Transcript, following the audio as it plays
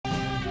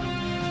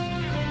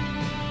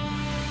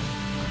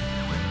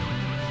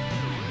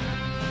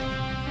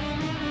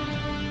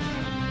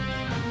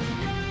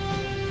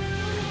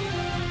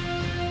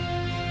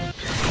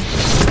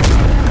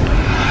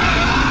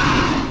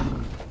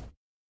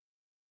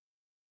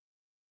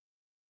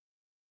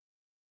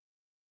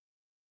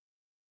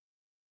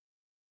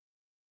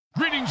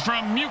Greetings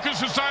from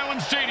Mucus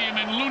Asylum Stadium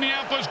in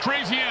Looniapolis,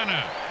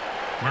 Craziana,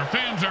 where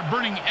fans are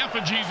burning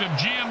effigies of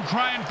GM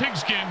Crying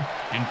Pigskin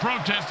in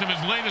protest of his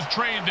latest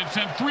trade that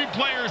sent 3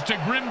 players to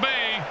Green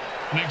Bay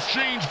in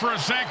exchange for a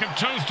sack of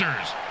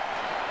toasters.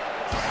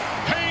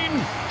 Pain,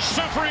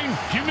 suffering,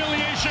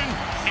 humiliation,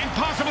 and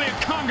possibly a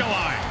conga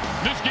line.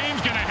 This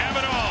game's going to have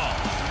it all.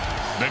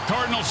 The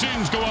Cardinal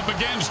Sins go up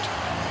against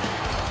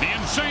the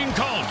Insane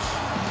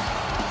Colts.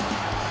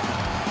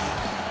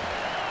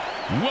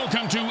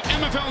 Welcome to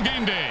MFL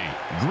Game Day.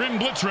 Grim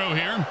Blitzrow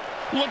here.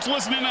 Let's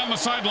listen in on the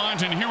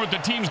sidelines and hear what the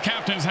team's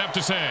captains have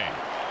to say.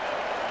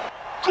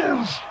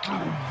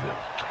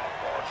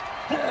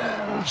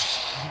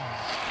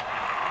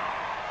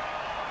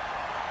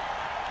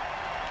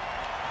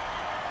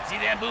 See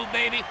that move,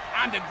 baby?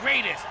 I'm the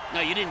greatest. No,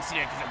 you didn't see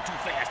that because I'm too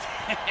fast.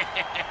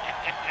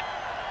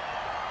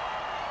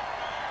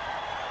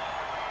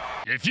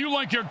 If you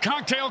like your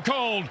cocktail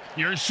cold,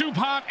 your soup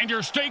hot, and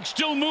your steak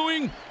still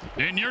mooing,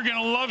 then you're going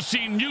to love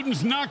seeing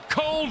mutants knocked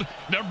cold,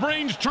 their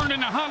brains turned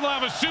into hot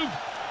lava soup,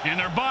 and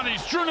their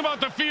bodies strewn about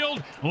the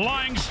field,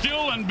 lying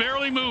still and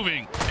barely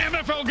moving.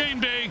 MFL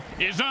Game Day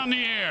is on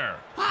the air.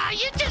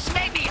 You just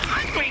made me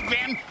hungry,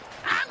 Grim.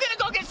 I'm going to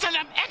go get some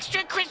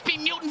extra crispy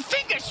mutant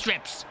finger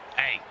strips.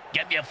 Hey,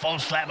 get me a full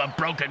slab of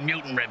broken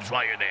mutant ribs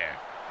while you're there.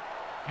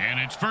 And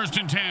it's 1st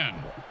and 10.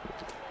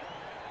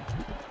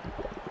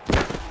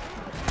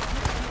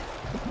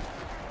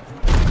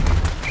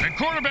 The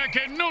quarterback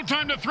had no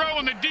time to throw,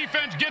 and the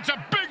defense gets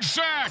a big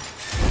sack.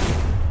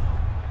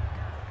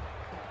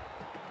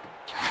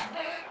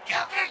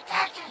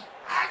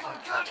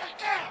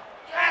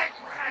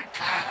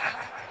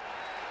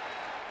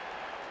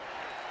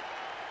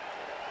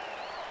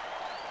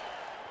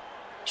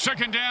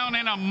 Second down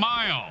and a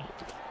mile.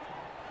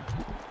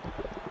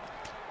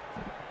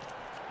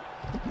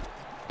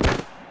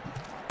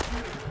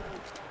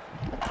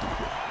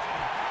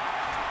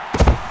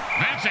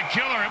 That's a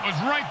killer. It was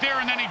right there,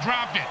 and then he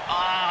dropped it.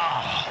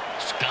 Oh,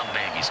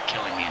 scumbag is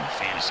killing me in the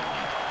fantasy league.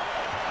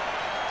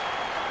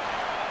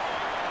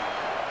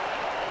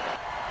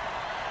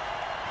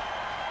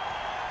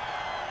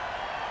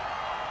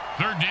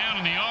 Third down,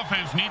 and the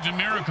offense needs a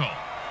miracle.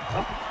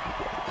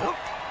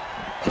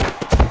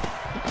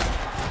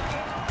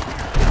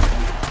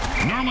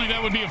 Normally that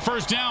would be a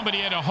first down, but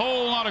he had a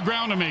whole lot of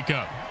ground to make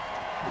up.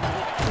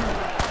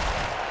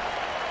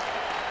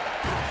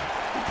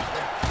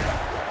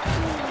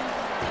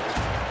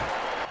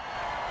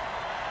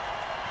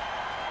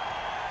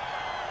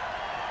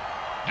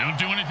 Don't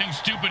do anything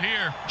stupid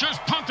here. Just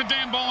punt the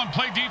damn ball and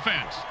play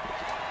defense.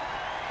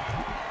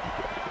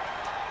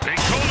 They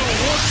call it a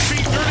warp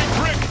speed dirty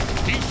prick.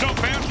 He's so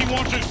fast he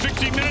wants it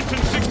 60 minutes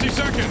and 60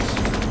 seconds.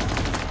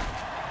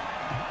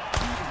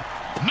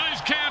 Nice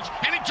catch,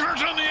 and he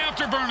turns on the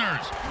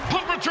afterburners.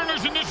 Punt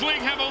returners in this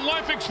league have a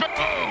life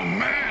expectancy. Oh,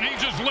 man, he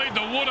just laid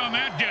the wood on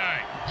that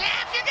guy. Yeah,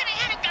 if you're going to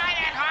hit a guy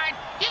that hard,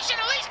 you should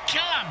at least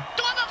kill him.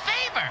 Do him a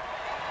favor.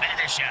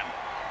 Finish him.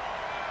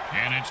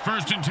 And it's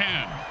 1st and 10.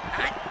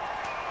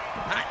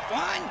 Hot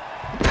one.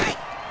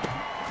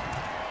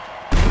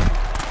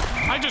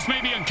 I just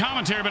may be in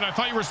commentary, but I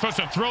thought you were supposed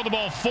to throw the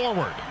ball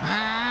forward.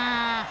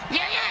 Yeah,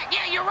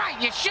 you're right.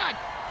 You should.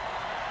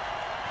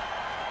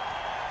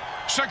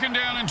 2nd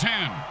down and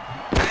 10.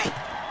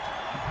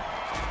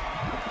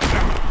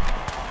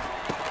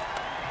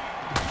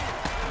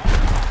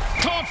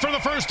 Caught for the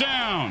first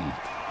down.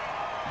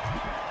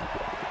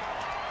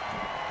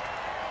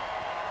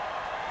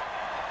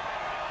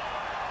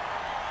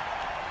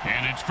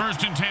 And it's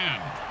 1st and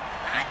 10.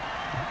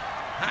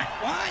 Hot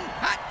one,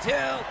 hot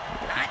two,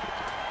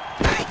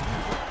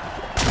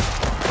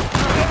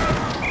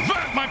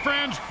 That, my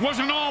friends, was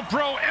an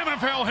all-pro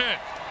MFL hit.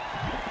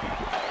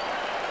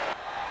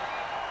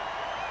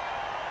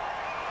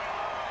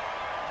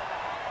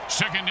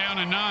 Second down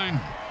and 9.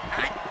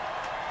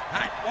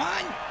 Hot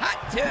one,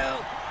 hot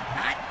two,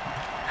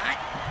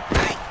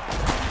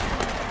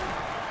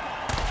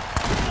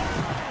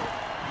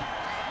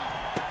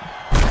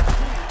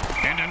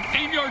 And an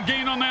 8-yard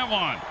gain on that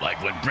one.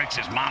 Like when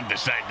Bricks' mom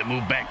decided to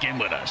move back in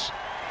with us.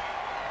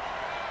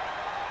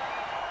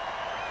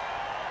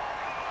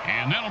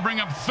 And that'll bring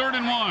up 3rd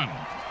and 1.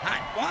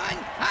 Hot one,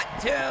 hot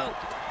two,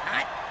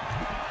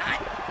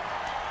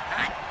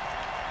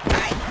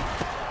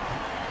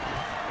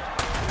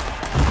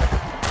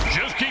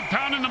 Just keep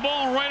pounding the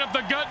ball right up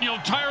the gut and you'll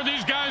tire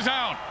these guys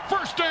out.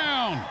 1st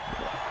down.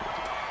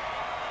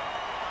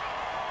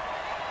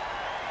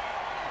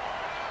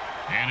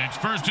 And it's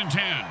 1st and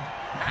 10.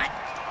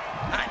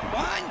 Hot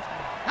one,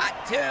 hot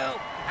two,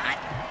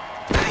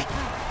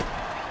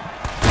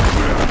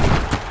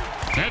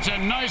 That's a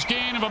nice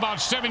gain of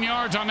about 7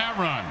 yards on that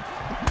run.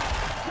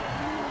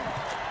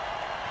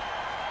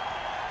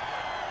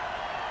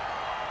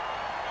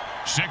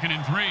 Second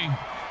and 3.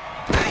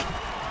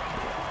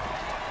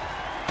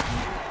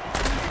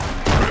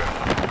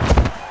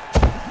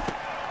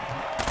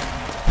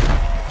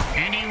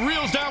 And he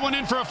reels that one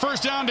in for a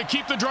first down to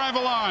keep the drive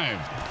alive.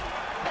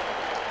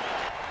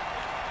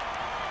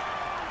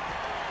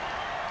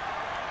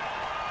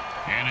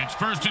 And it's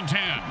 1st and 10.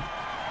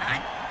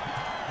 Hot,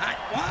 hot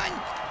one,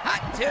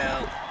 hot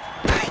two,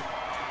 hot.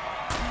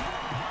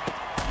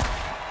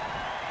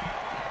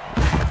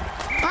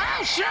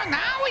 Oh, sure,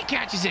 now he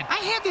catches it. I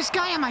had this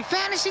guy on my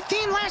fantasy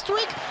team last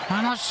week.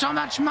 I lost so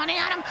much money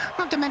on him,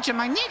 not to mention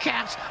my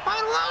kneecaps. My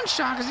loan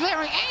shark is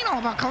very anal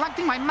about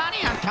collecting my money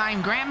on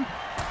time, Grim.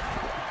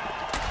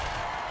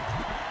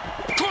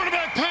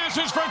 Quarterback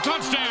passes for a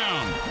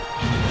touchdown.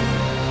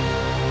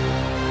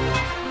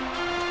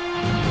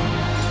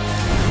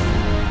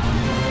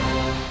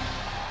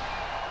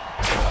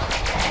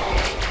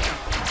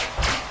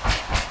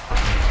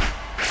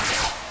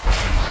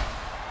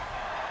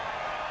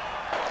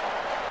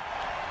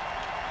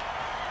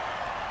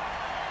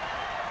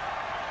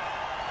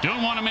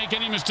 Don't want to make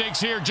any mistakes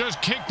here.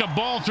 Just kick the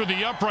ball through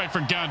the upright,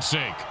 for God's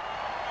sake.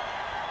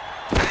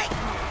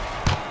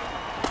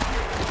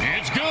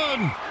 It's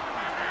good.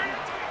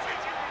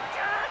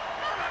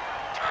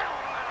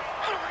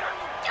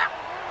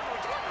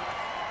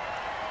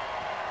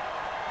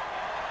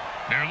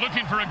 They're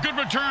looking for a good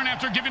return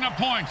after giving up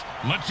points.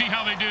 Let's see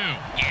how they do.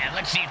 Yeah,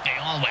 let's see if they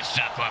always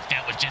suck or if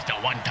that was just a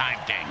one-time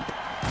thing.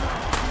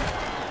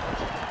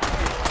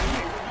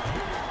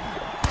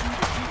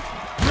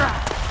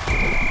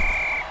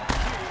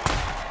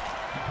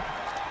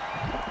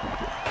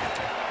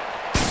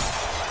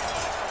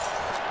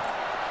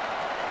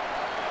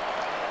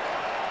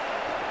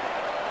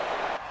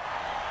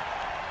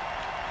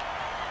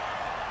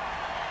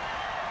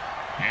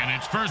 And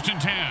it's 1st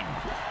and 10.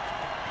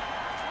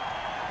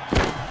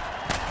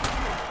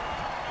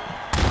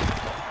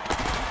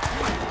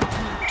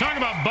 Talk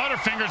about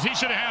Butterfingers. He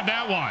should have had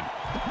that one.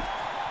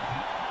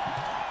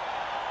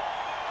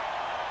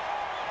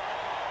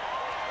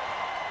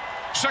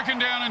 Second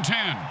down and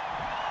 10.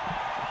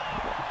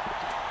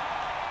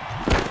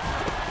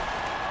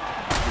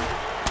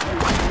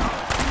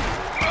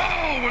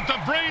 Oh, with the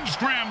brain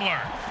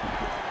scrambler.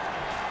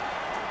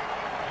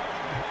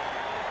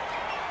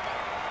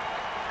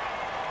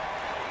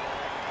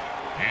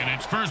 And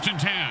it's 1st and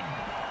 10.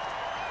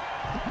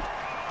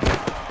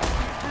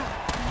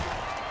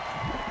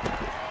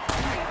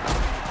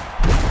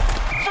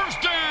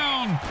 First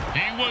down.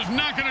 He was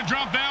not going to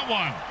drop that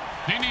one.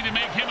 They need to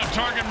make him a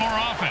target more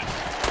often.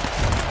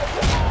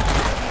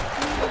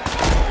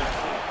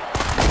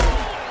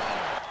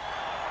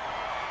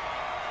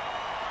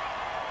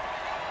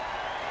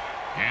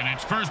 And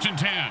it's 1st and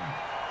 10.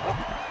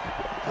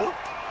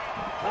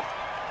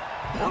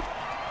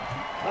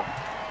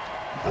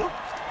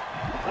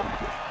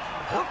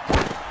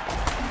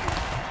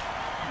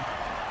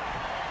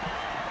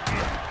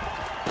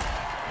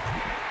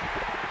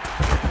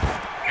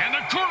 And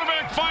the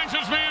quarterback finds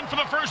his man for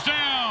the first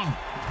down.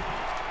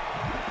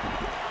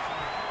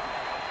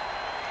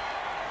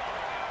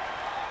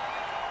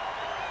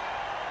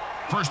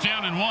 First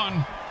down and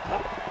 1.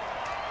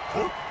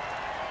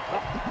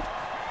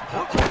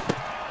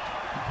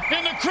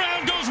 And the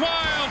crowd goes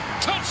wild.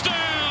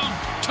 Touchdown!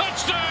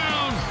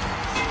 Touchdown!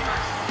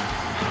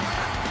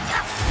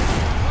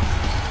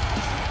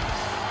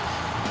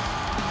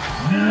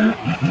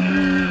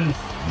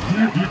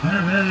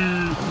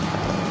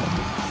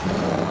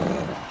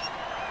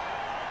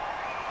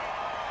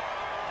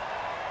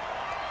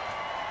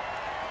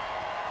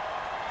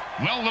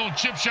 Well, a little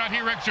chip shot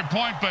here, extra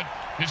point, but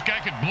this guy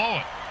could blow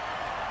it.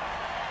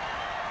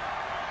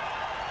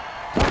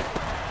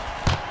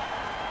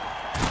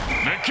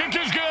 The kick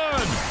is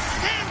good.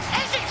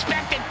 As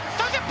expected,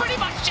 those are pretty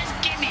much just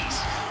gimmies.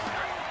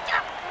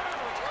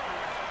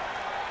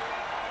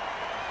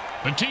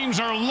 The teams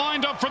are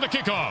lined up for the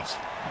kickoff.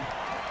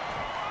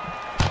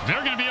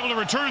 They're going to be able to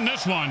return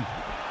this one.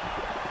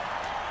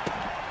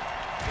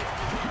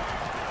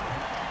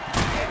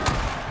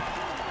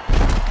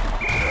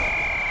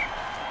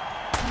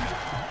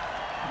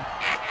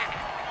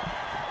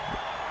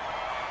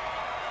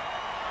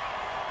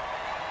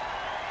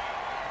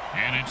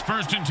 And it's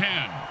 1st and 10.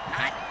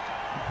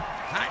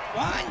 Hot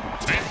one.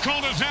 They've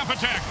called a zap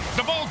attack.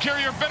 The ball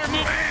carrier better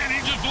move. And he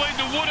just laid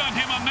the wood on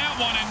him on that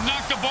one and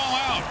knocked the ball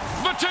out.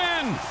 The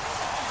 10.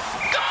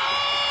 Goal!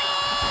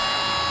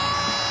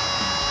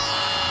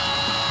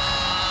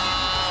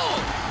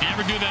 You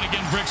ever do that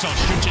again, Bricks, I'll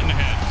shoot you in the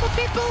head. But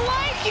people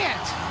like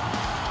it.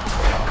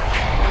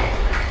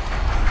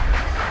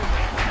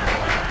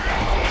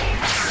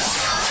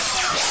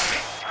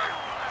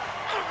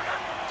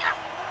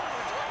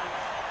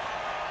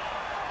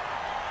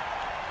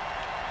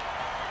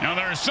 Now,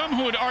 there are some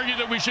who would argue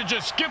that we should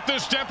just skip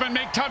this step and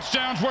make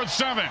touchdowns worth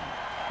 7.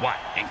 What,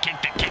 and kick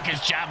the kicker's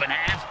job in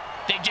half?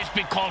 They'd just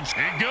be called...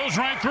 It goes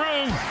right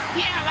through.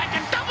 Yeah, like a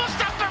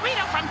double-stuffed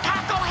burrito from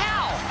Taco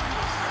Hell.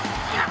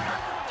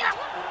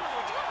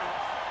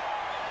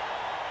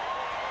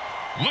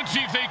 Let's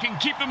see if they can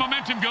keep the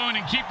momentum going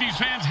and keep these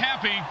fans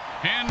happy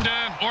and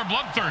or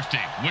bloodthirsty,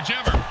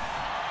 whichever.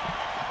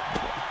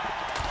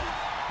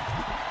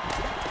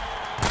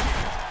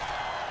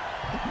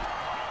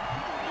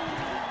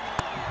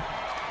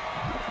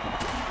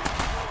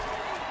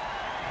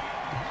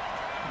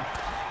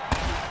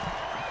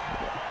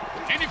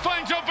 And he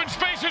finds open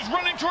spaces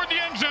running toward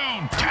the end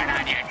zone. Turn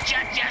on your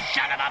jets, you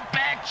son of a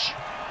bitch!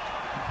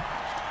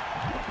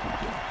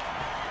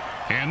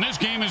 And this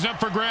game is up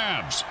for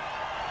grabs.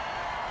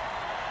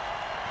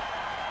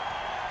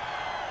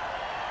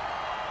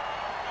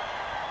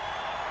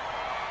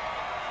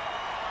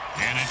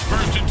 And it's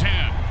 1st and 10.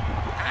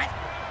 Hot,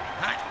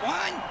 hot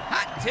one,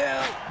 hot two,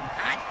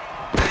 hot,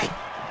 hot.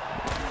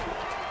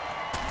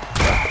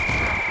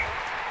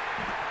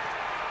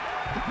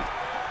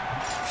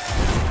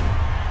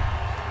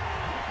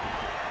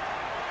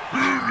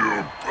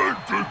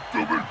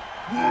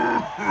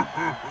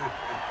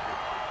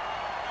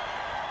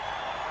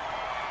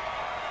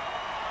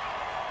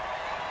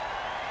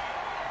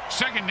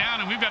 Second down,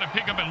 and we've got to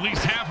pick up at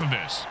least half of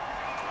this.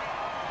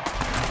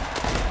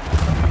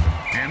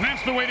 And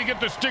that's the way to get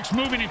the sticks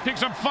moving. He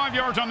picks up 5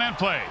 yards on that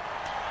play.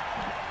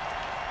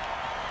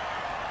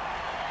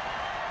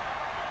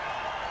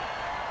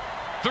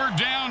 Third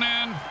down,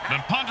 and the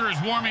punter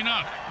is warming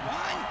up.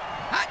 One,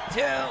 hot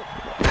two,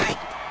 hot.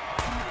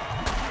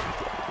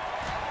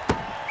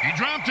 He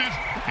dropped it.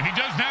 If he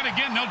does that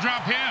again, they'll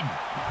drop him.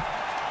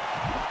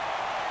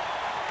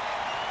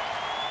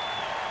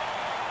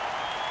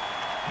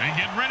 They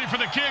get ready for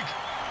the kick.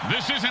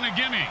 This isn't a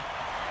gimme.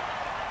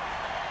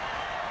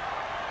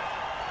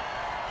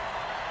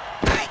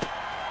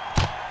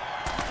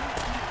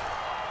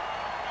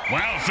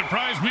 Wow,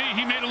 surprised me.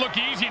 He made it look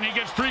easy, and he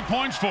gets 3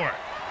 points for it.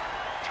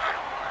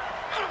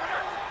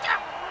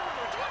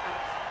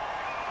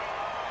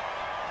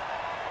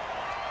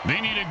 They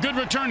need a good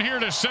return here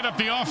to set up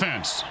the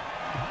offense.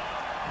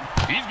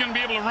 He's going to be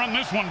able to run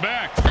this one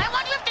back. I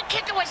wonder if the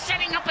kicker was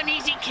setting up an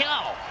easy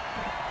kill.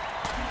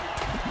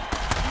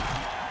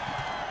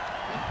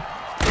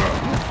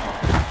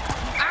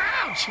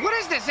 Ouch! What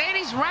is this,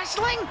 80s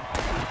wrestling?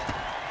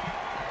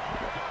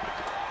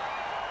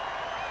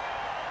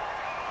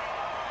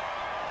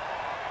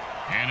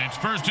 And it's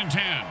 1st and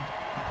 10.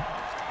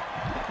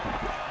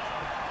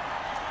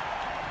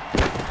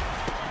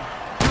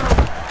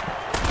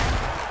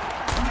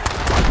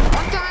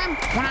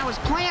 When I was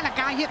playing, a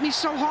guy hit me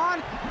so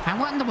hard, I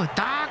went into a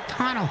dark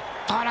tunnel.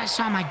 Thought I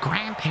saw my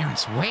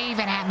grandparents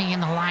waving at me in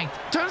the light.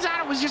 Turns out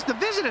it was just the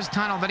visitor's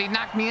tunnel that he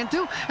knocked me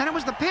into, and it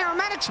was the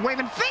paramedics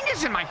waving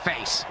fingers in my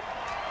face.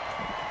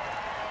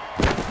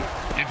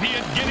 If he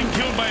had getting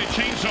killed by a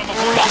chainsaw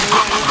before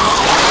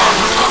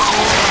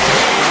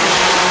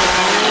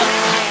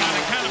on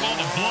account of all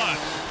the blood.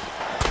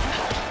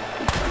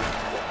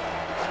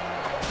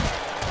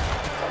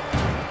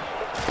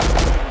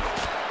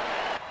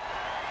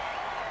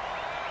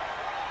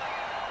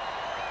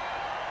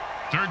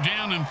 Third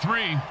down and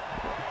 3.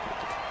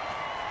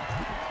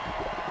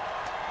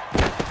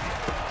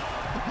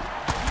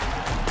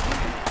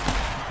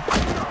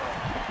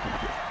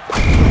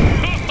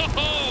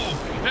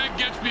 That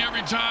gets me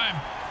every time.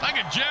 Like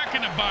a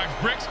jack-in-the-box,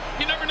 Bricks.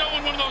 You never know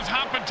when one of those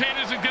hot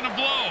potatoes is going to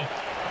blow.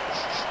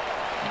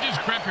 You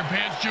just crap your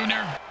pants,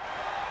 Junior.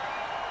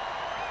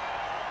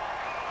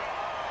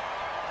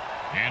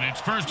 And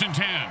it's 1st and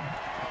 10.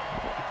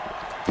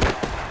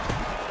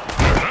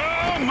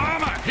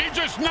 Mama, he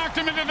just knocked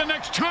him into the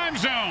next time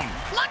zone.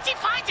 Once he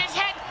finds his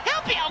head,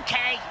 he'll be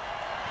okay.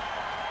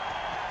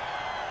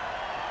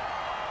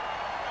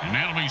 And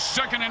that'll be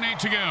 2nd and 8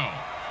 to go.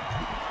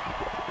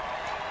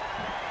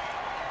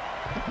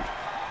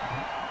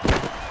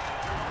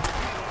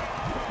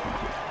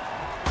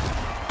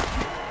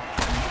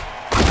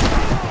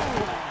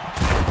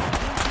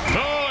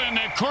 Oh, and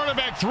the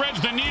quarterback threads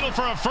the needle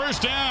for a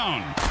 1st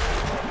down.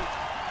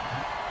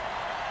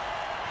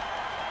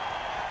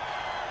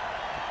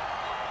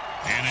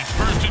 And it's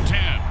 1st and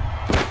 10.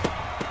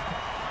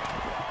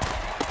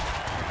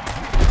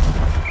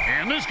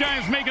 And this guy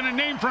is making a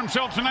name for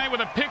himself tonight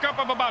with a pickup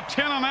of about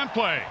 10 on that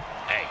play.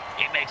 Hey,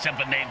 he makes up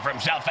a name for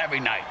himself every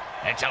night.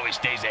 That's how he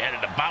stays ahead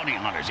of the bounty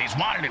hunters. He's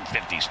wanted in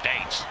 50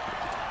 states.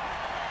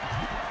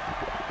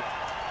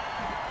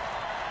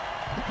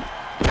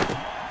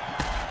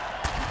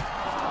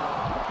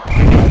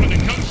 When the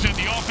coach said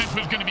the offense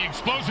was going to be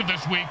explosive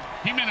this week,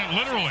 he meant it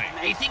literally.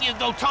 Now, you think you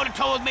go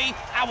toe-to-toe with me?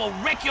 I will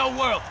wreck your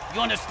world.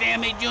 You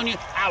understand me, Junior?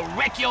 I'll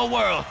wreck your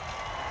world.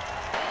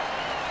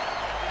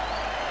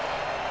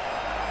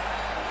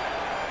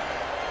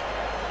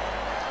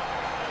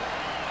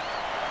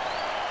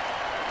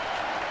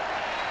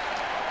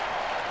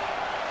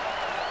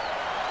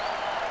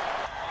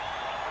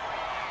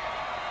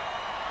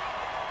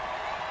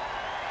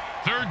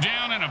 Third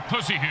down and a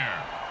pussy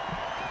here.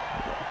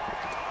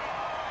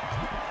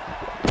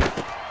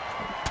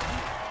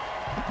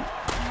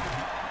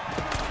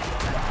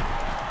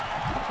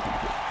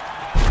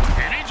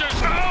 And he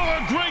just,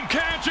 a great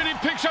catch, and he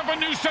picks up a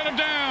new set of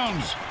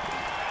downs.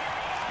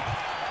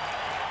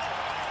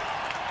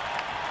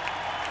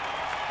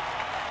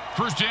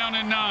 First down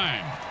and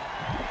 9.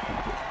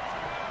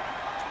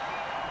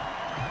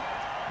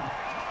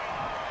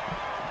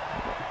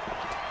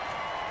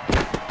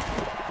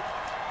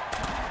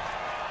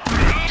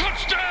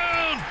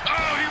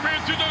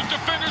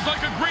 Defenders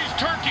like a greased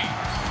turkey.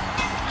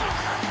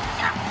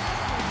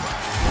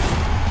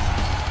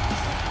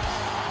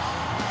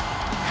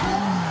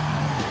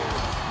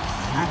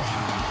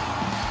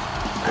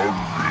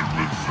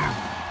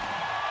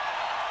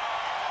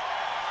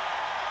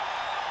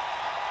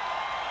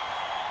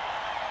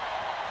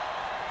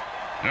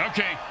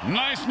 Okay,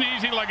 nice and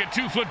easy like a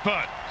 2-foot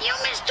putt. You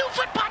miss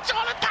 2-foot putts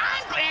all the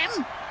time,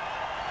 Grim.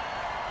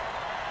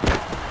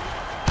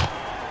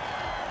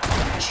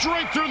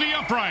 Straight through the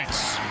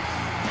uprights.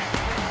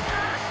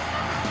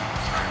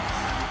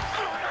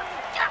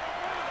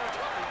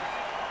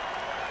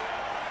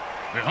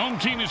 The home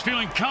team is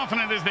feeling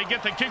confident as they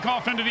get the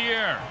kickoff into the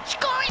air.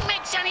 Scoring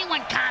makes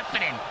anyone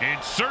confident.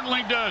 It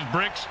certainly does,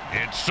 Bricks.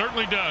 It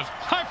certainly does.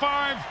 High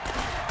five.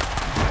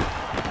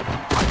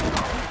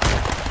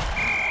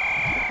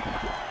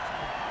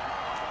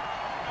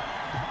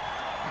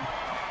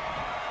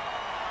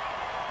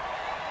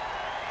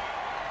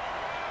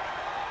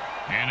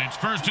 And it's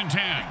 1st and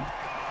 10.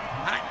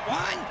 Hot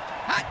 1,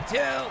 hot 2,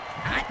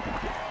 hot.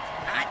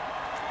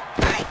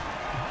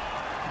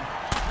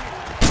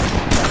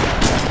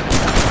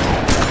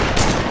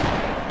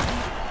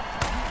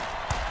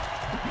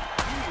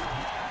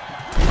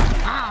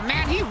 Oh,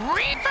 man, he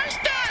first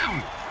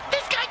down.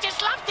 This guy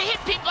just loves to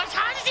hit people as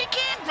hard as he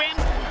can, Grim.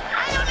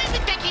 I don't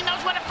even think he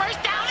knows what a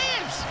first down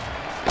is.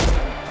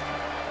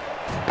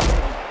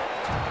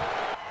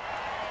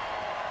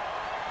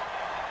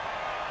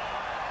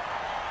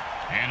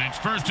 And it's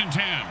 1st and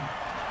 10.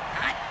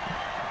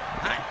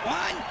 Hot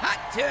 1,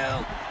 hot 2,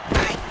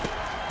 hot.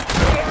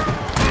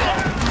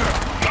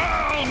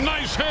 Oh,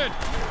 nice hit.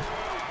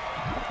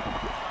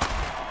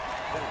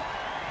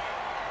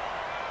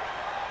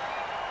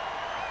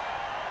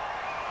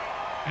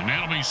 And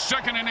that'll be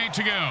 2nd and 8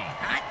 to go.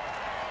 Hot.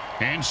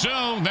 And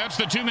so, that's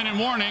the 2-minute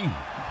warning.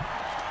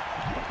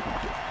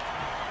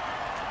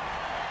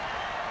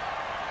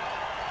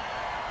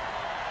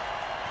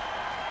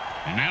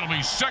 And that'll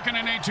be 2nd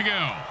and 8 to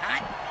go.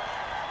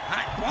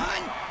 Hot 1,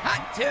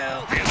 hot 2.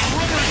 And the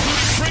runner is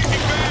moving crazy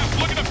fast.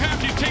 Look at the path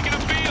he's taking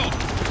upfield.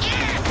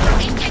 Yeah,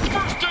 he's taking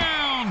First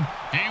down.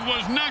 He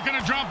was not going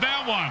to drop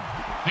that one.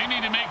 They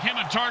need to make him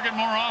a target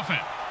more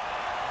often.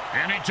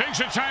 And he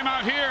takes a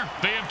timeout here.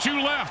 They have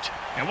 2 left.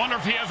 I wonder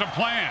if he has a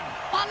plan.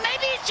 Well,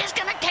 maybe he's just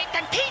going to take the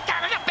teeth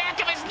out of the back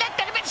of his neck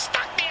that have been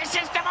stuck there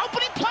since the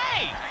opening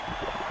play.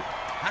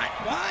 Hot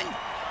 1,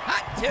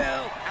 hot 2,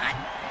 hot.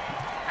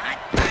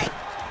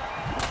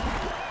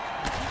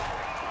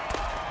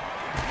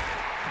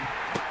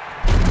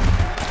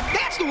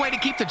 That's the way to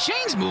keep the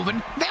chains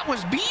moving. That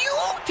was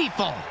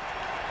beautiful.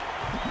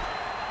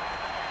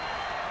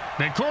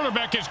 The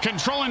quarterback is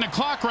controlling the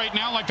clock right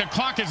now like the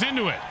clock is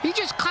into it. He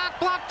just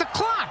blocked the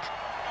clock.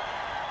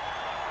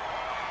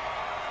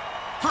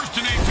 1st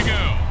and 8 to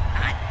go.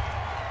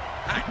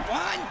 Hot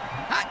 1,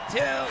 hot 2,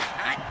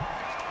 hot.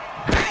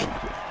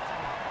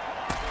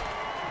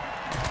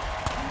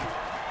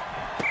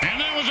 And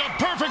that was a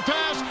perfect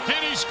pass,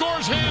 and he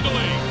scores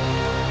handily.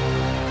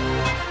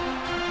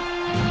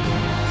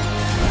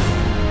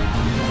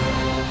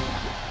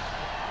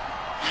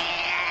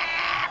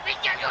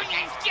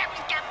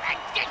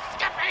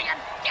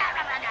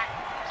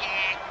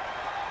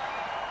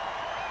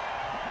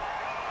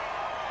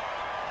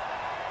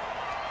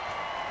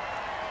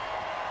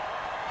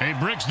 Hey,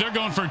 Bricks, they're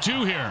going for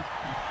 2 here.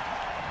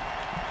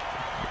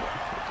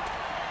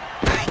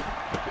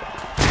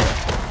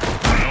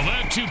 Well,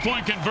 that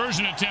 2-point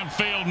conversion attempt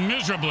failed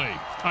miserably.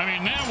 I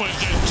mean, that was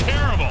just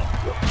terrible.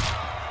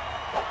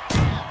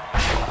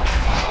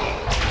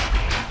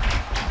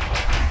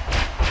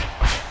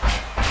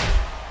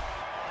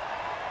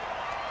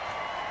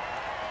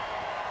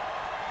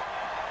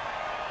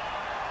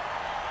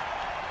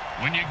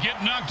 When you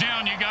get knocked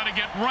down, you got to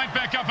get right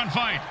back up and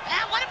fight.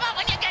 What about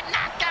when you get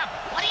knocked up?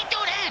 What do you do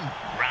then?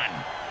 Run.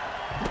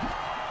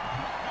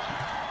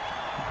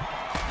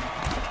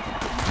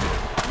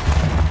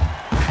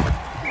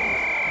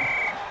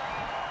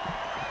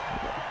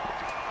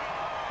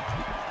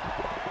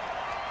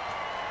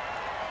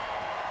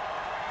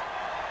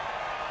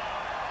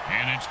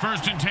 And it's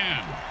 1st and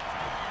 10.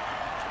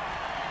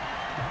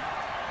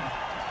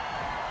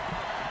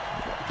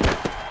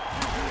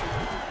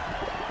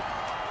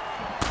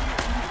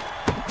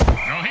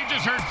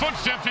 Heard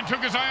footsteps and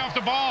took his eye off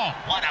the ball.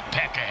 What a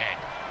peck ahead.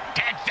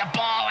 Catch the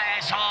ball,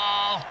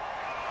 asshole.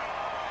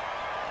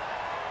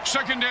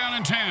 2nd down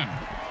and 10.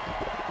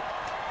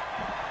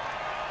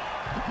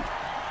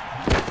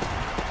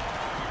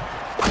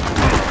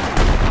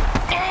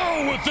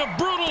 Oh, with the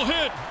brutal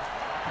hit.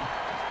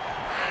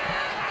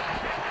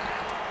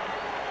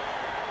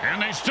 And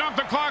they stop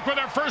the clock with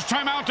their first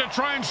time out to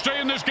try and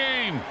stay in this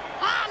game.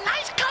 Oh,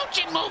 nice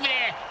coaching move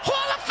there.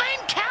 Hall of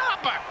Fame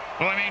caliber.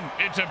 Well, I mean,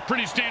 it's a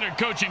pretty standard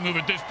coaching move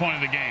at this point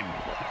of the game.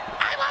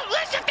 I won't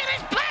listen to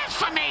this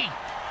blasphemy.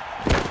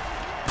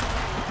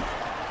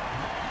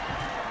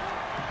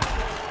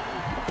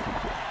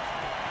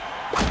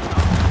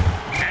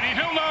 And he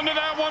held on to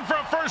that one for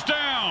a 1st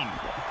down.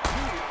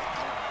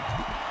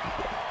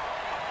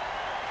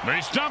 They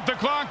stopped the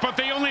clock, but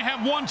they only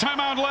have 1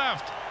 timeout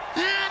left.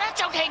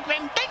 That's okay,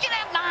 Grim. They can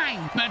have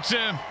 9.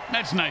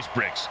 That's nice,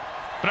 Bricks.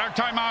 But our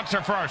timeouts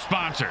are for our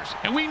sponsors,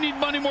 and we need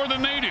money more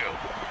than they do.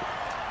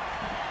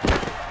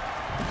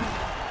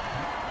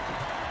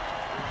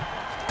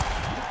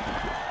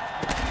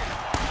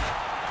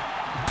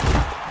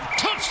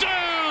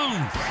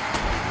 Touchdown!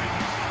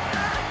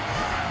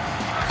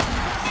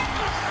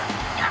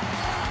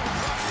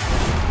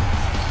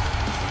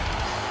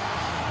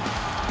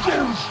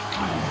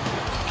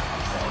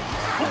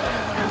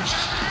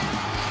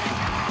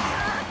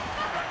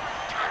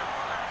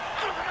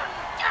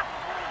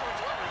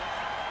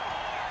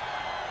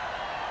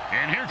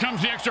 And here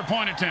comes the extra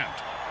point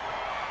attempt.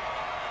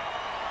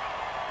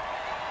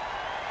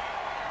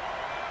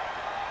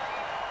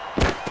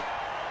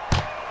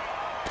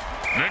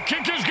 The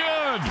kick is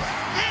good.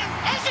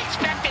 As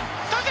expected,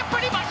 those are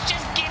pretty much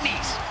just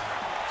gimmies.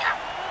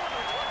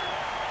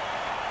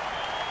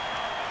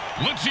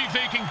 Let's see if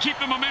they can keep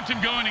the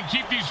momentum going and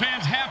keep these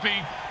fans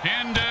happy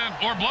and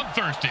or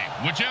bloodthirsty,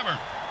 whichever.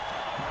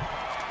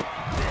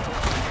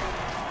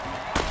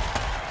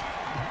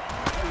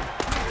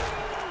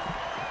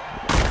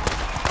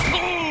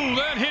 Ooh,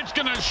 that hit's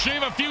going to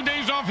shave a few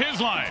days off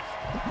his life.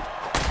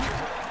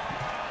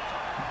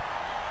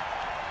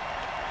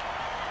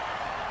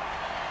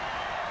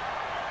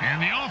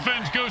 And the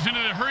offense goes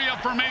into the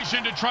hurry-up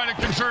formation to try to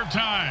conserve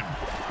time.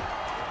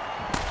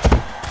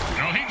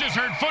 Well, he just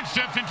heard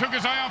footsteps and took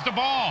his eye off the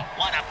ball.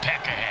 What a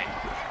peck ahead.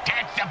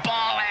 Catch the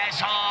ball,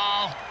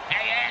 asshole.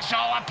 Hey,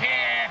 asshole, up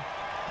here.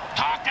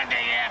 Talking to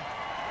you.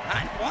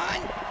 Hot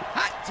one,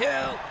 hot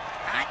two,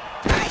 hot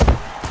three.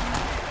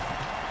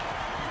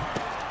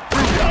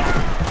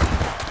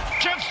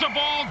 Catch the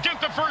ball,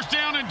 get the first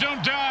down, and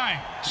don't die.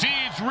 See,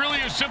 it's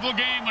really a simple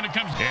game when it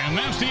comes. And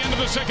that's the end of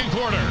the second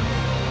quarter.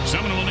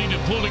 Someone will need to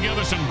pull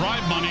together some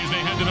bribe money as they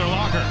head to their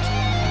lockers.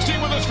 Stay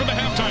with us for the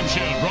halftime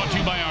show, brought to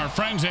you by our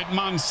friends at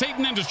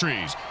Monsatan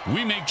Industries.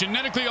 We make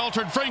genetically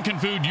altered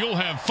frankenfood you'll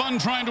have fun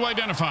trying to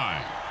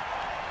identify.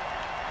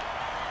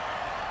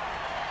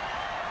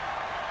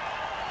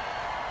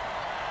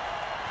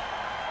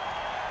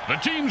 The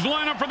teams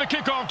line up for the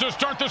kickoff to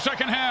start the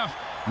second half.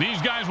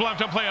 These guys will have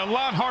to play a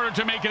lot harder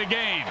to make it a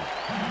game.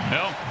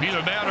 Well,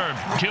 either that or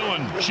kill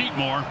and cheat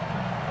more.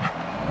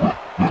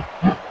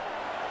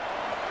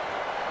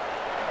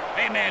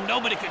 Hey, man,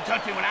 nobody can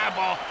touch me when I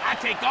ball. I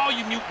take all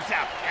you mutants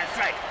out. That's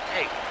right.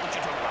 Hey, what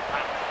you talking about,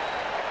 pal?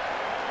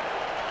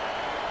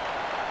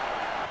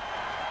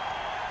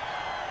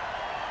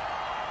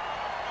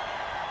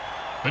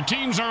 The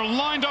teams are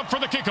lined up for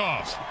the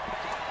kickoff.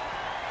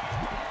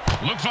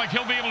 Looks like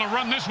he'll be able to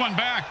run this one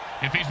back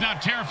if he's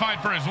not terrified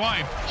for his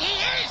life.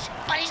 He is,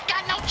 but he's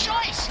got no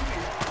choice.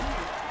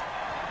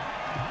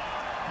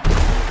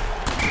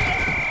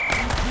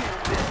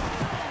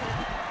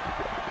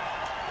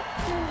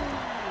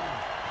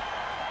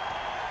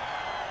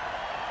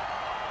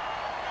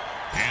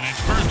 And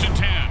it's 1st and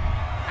 10.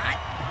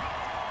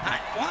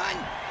 Hot one,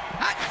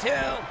 hot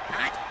two,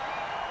 hot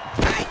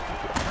three.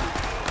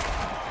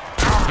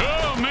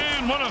 Oh,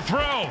 man, what a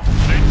throw.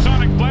 That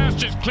sonic blast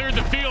just cleared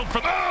the field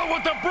for... Oh,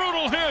 what a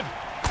brutal hit.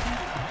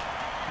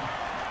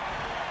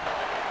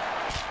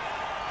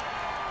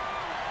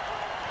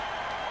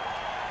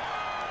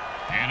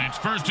 And it's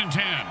 1st and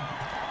 10.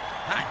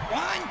 Hot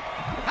one,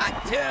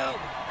 hot two,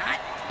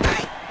 hot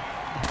three.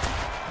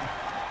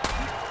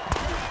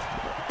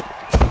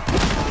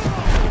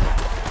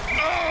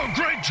 Oh,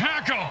 great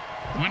tackle.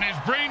 When his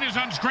brain is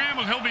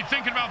unscrambled, he'll be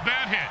thinking about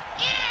that hit.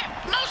 Yeah,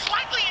 most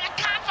likely in a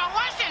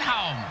convalescent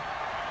home.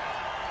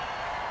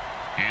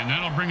 And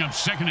that'll bring up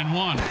 2nd and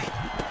 1.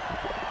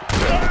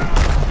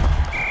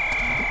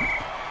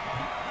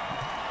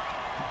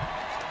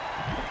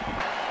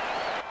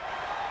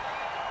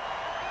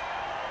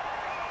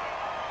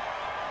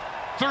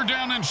 Third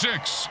down and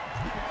 6.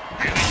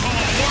 And they call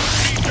a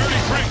warp-speed dirty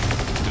trick.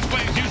 This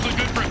play is usually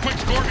good for a quick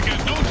score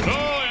because no...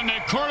 Oh, and the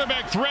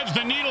quarterback threads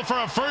the needle for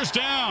a first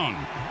down.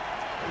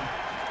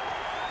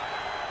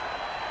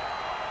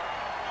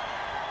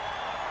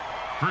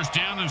 First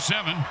down and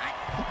 7.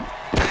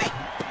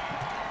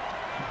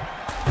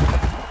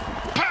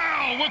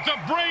 Pow! With the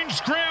brain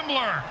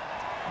scrambler.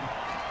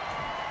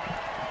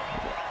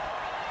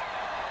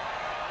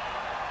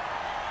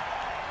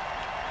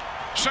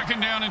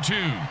 Second down and 2.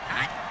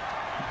 Hot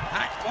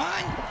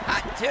one,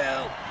 hot two,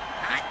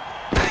 hot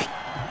three.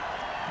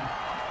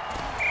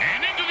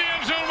 And into the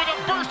end zone with a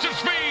burst of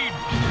speed.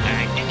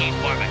 I think he's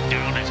more of a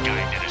downers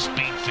guy than a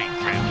speed freak,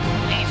 friend.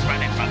 He's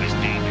running from his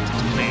demons,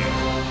 it's clear.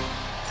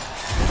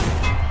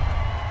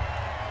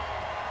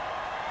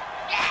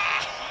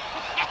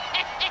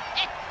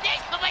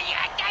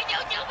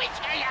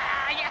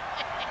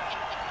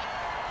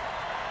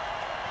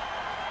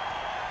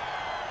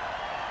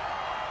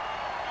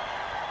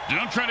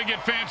 Don't try to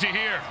get fancy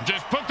here.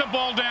 Just put the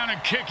ball down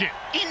and kick it.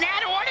 In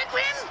that order,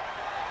 Grim?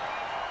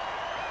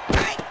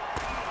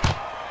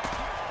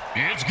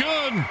 It's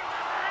good.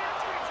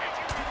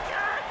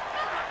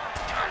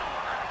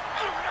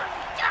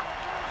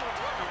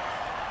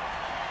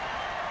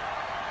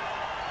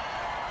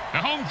 The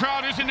home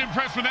crowd isn't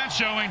impressed with that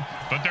showing,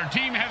 but their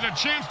team has a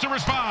chance to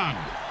respond.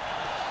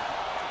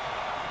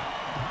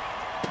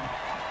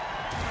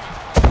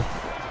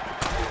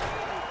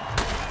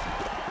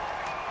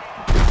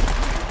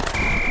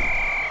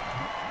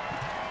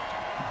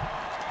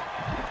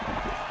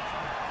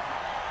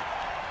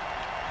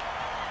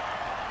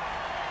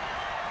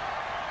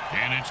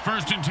 And it's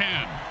 1st and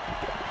 10.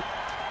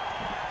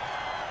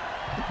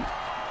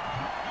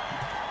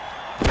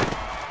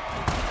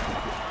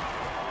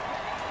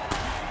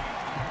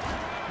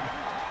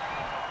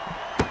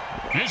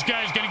 This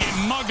guy's going to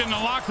get mugged in the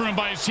locker room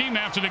by his team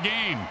after the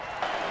game.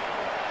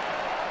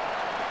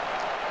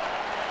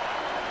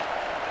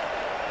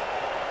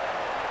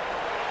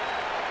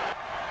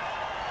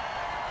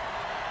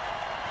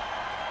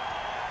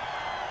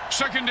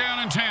 Second down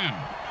and 10.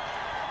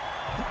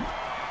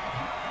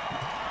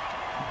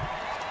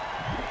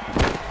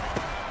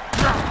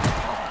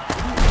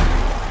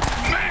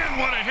 Man,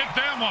 what a hit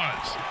that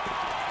was.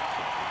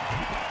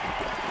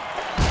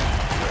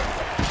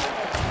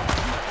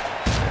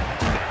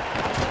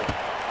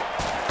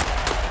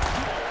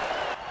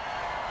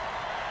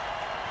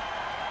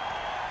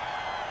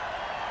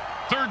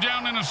 Third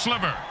down and a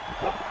sliver.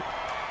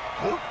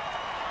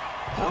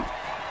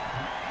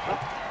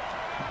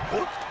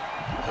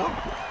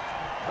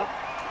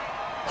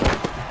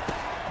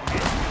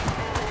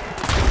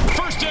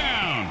 First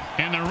down.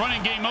 And the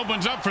running game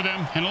opens up for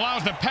them and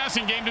allows the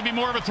passing game to be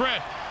more of a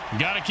threat.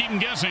 Got to keep them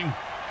guessing.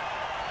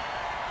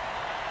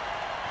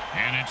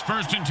 And it's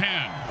first and 10.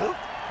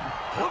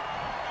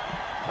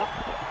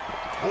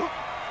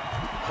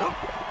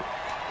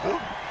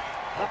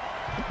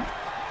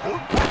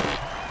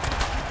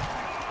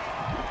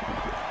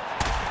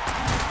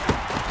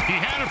 He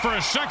had it for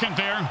a second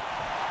there.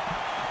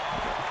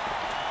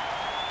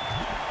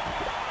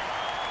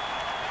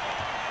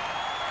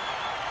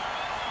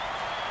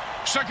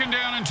 Second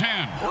down and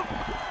 10.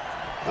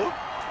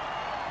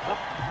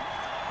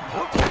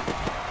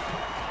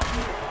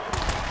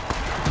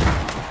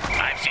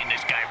 I've seen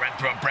this guy run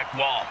through a brick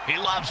wall. He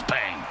loves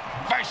pain.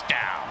 First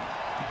down.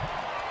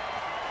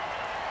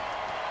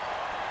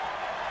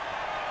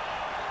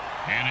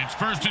 And it's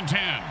first and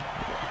 10.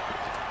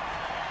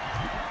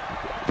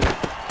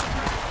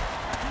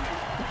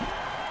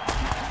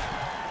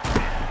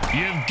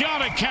 You've got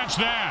to catch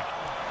that.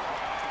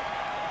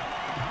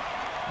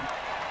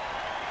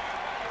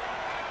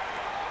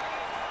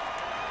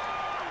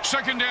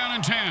 Second down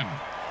and 10.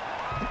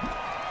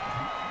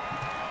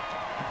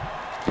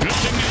 Good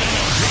thing they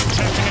did drug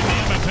testing in the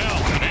MFL.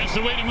 That's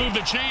the way to move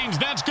the chains.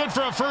 That's good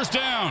for a first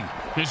down.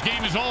 This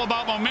game is all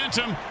about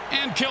momentum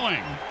and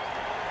killing.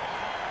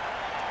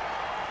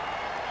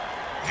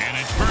 And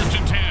it's first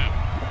and 10.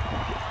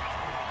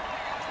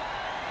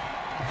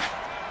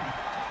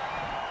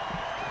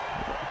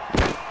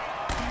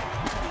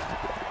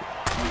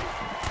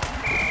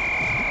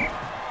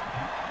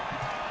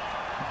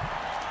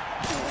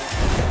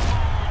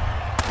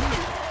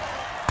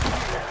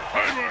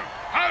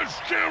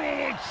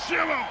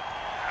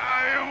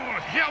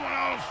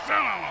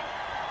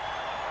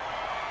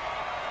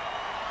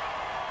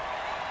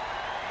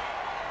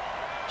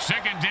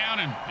 Second down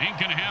and ain't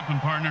gonna happen,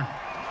 partner.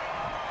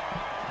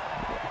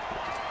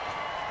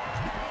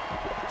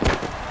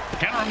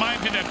 Kind of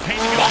reminds me that painting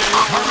of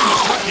the Cardinal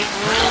turkey.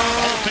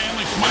 The whole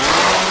family smiles.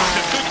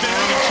 To think they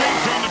had a change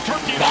from the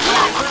turkey and the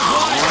for his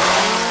life.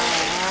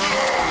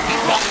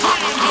 He's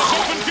behind this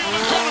open field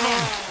in front of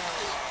him.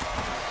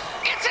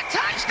 It's a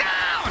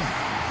touchdown!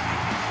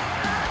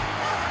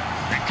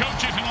 The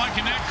coach isn't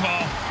liking that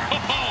call.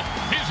 Oh,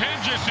 his head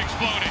just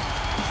exploded.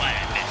 What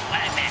is this?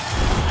 What is this?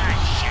 Ah,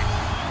 shit.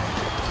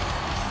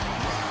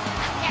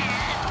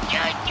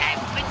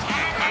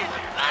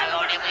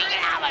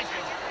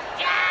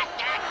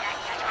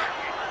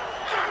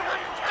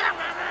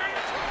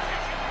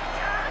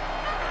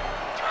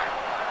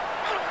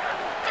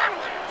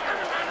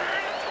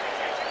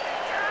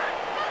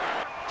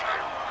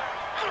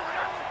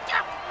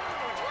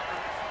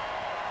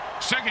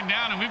 Second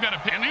down, and we've got a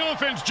pick. And the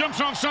offense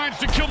jumps off sides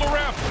to kill the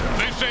ref.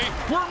 They say,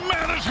 we're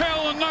mad as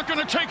hell and not going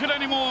to take it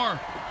anymore.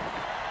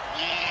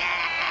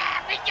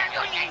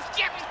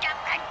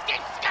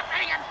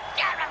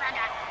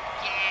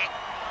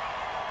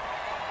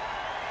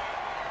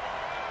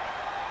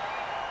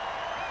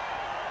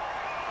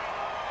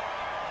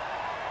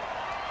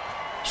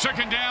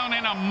 Second down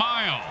and a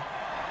mile.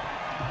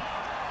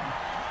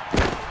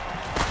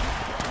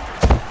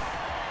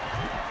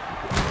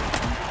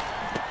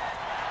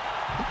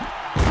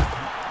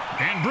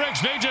 And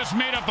Bricks, they just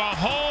made up a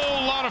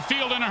whole lot of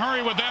field in a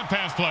hurry with that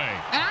pass play.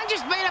 And I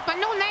just made up a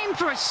new name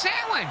for a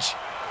sandwich.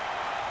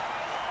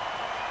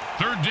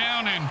 Third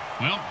down and,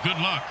 well, good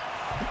luck.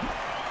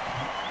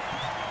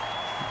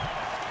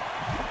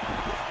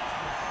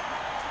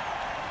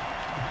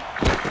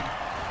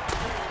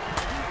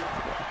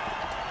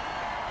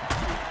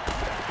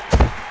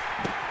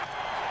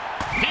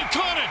 He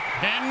caught it,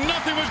 and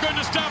nothing was going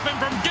to stop him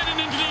from getting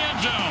into the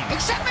end zone.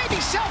 Except maybe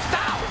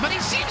self-doubt, but he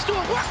seems to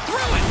have worked through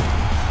it.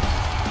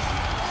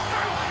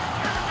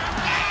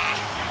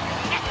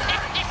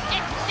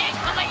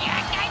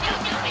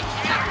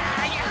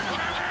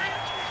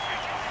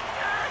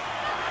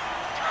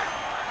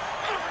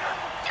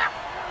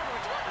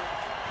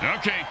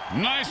 Okay,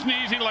 nice and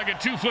easy like a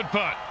 2-foot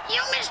putt. You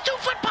miss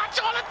 2-foot putts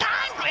all the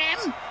time,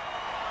 Grim.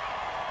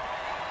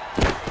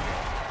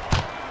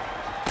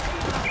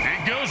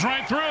 It goes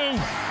right through.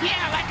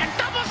 Yeah, like a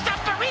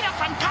double-stuffed burrito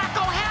from Taco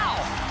Hell.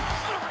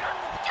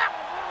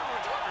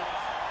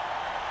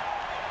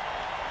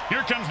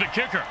 Here comes the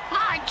kicker.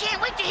 Oh, I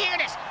can't wait to hear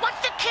this.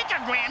 What's the kicker,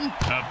 Grim?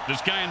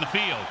 This guy in the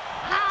field.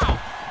 Oh,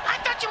 I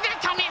thought you were going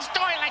to tell me a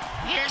story like,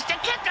 here's the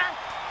kicker.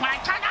 When I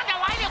turned on the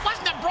light, it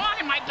wasn't a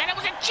broad in my bed. It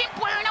was a chimp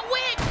wearing a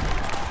wig.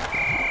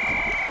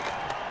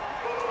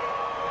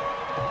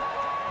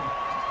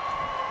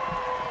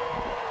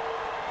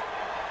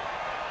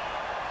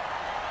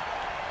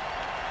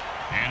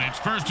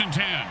 first and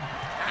 10.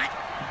 Hot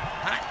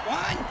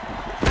one.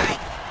 Hot.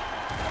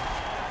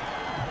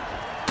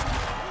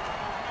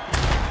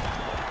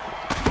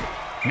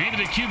 Maybe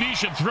the QB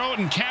should throw it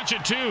and catch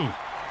it too.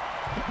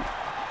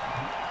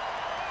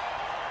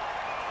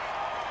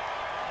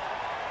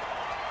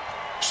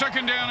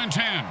 Second down and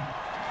 10.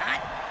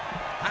 Hot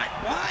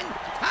one.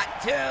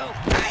 Hot two.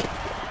 Hot.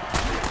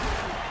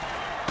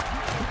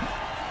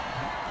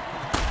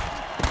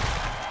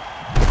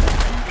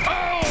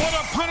 Oh, what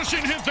a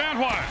punishing hit that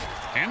was.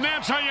 And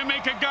that's how you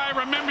make a guy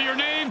remember your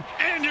name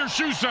and your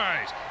shoe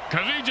size.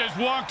 Because he just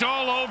walked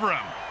all over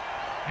him.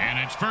 And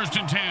it's first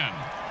and 10.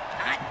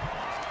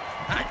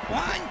 Hot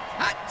one.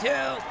 Hot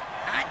two.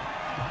 Hot.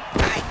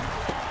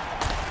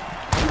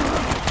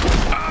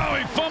 Oh,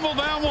 he fumbled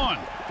that one.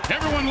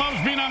 Everyone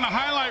loves being on the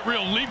highlight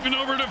reel, leaping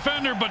over a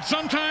defender, but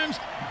sometimes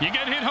you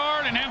get hit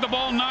hard and have the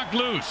ball knocked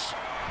loose.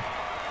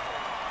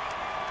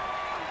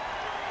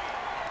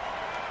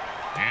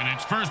 And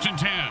it's first and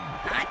 10.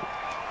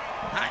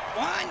 Hot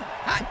one.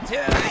 Hot two.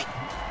 Hot.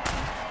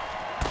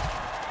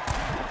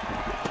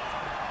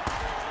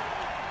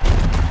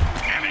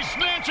 And he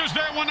snatches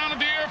that one out of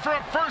the air for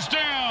a first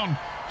down.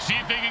 See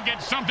if they can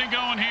get something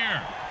going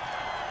here.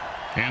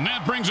 And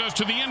that brings us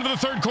to the end of the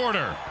third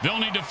quarter. They'll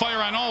need to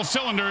fire on all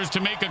cylinders to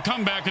make a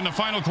comeback in the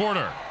final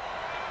quarter.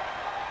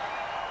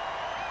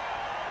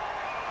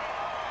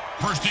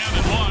 First down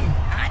and 1.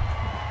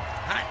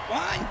 Hot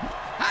one.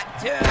 Hot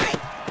two. Hot.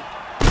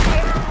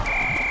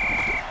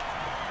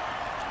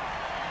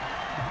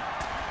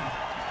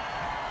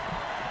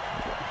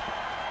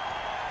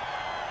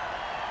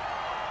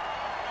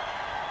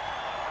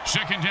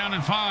 Second down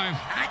and 5.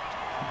 Hot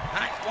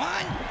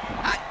one.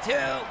 Hot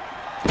two.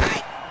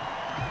 Hot.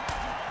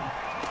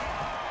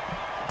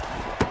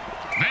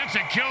 That's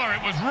a killer.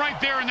 It was right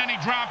there, and then he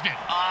dropped it.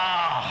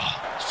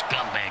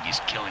 Scumbag is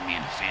killing me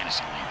in the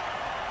fantasy league.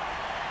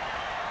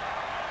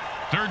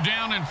 Third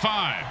down and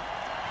 5.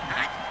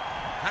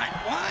 Hot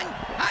one.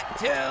 Hot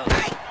two.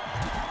 Hot.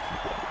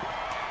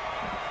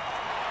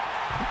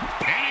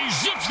 And he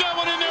zips that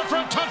one in there for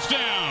a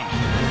touchdown.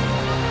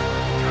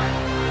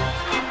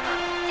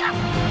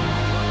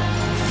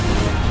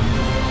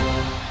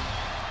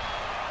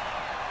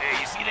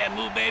 See that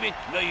move, baby?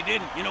 No, you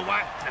didn't. You know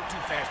why? I'm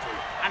too fast for you.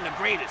 I'm the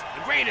greatest.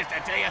 The greatest, I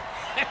tell you.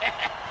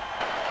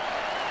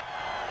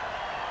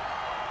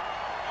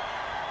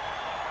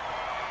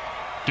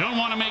 Don't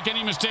want to make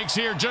any mistakes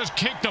here. Just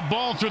kick the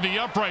ball through the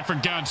upright, for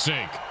God's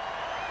sake.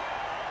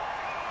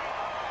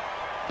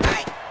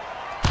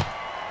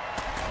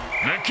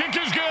 The kick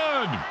is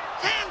good.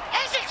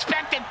 As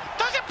expected,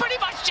 those are pretty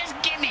much just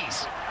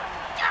gimmies.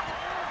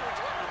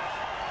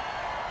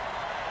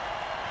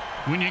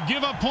 When you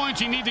give up points,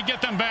 you need to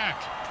get them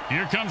back.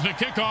 Here comes the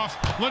kickoff.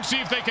 Let's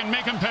see if they can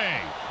make them pay.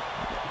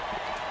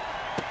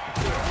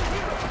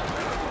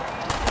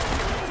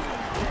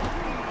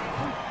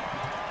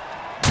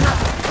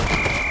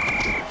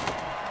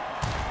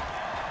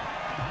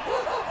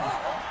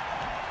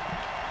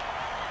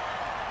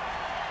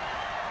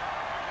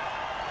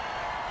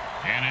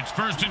 And it's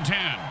first and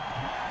 10.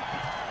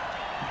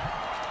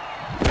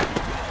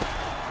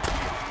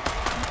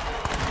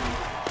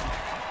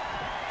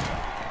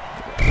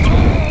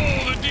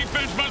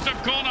 Must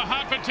have called a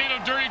hot potato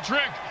dirty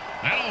trick.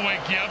 That'll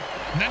wake you up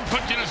and then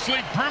put you to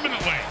sleep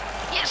permanently.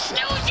 You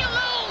snooze, you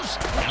lose.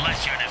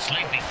 Unless you're in a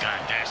sleeping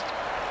contest.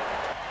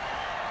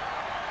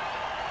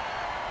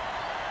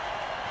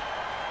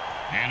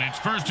 And it's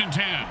first and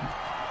 10.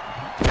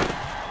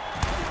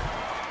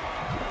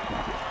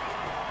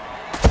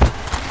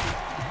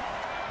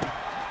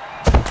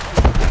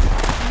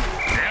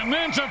 And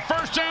that's a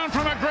first down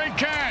from a great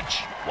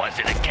catch. Was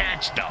it a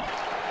catch, though?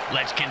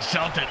 Let's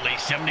consult at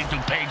least 72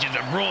 pages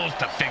of rules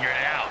to figure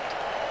it out.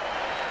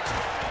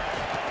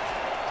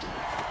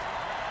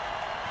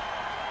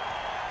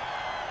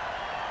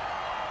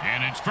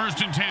 And it's first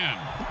and 10.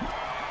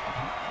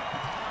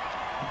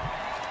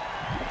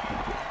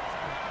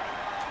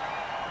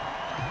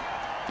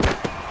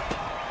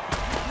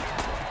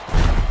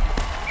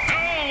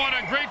 Oh, what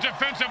a great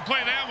defensive play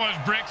that was,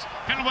 Bricks.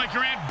 Kind of like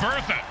your Aunt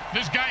Bertha.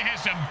 This guy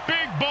has some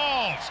big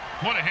balls.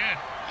 What a hit.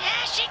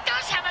 Yeah, she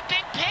does have a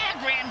big pair,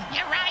 Grim.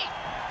 You're right.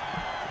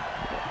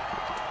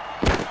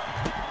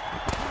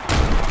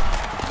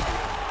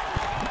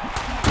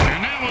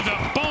 And that was a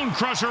bone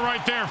crusher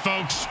right there,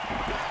 folks.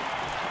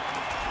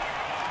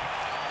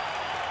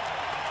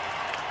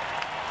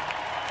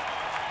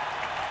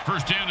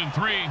 First down and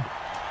 3.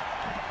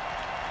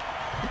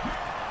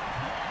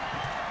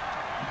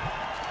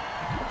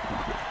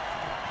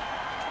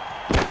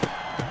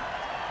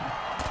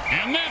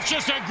 And that's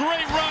just a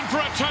great run for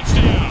a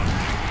touchdown.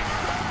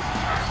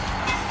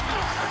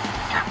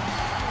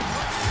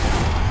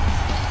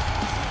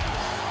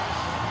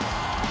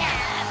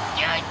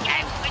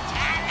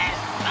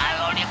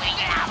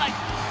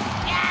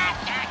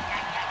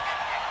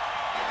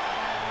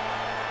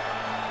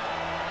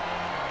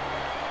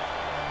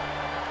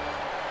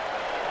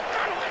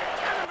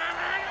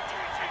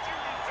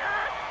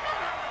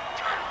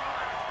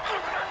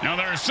 Now,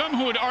 there are some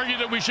who would argue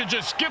that we should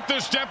just skip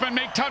this step and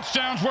make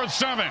touchdowns worth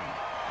 7.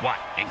 What,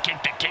 and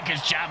kick the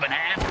kicker's job in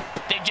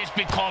half? They'd just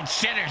be called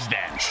sitters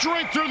then.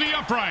 Straight through the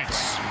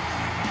uprights.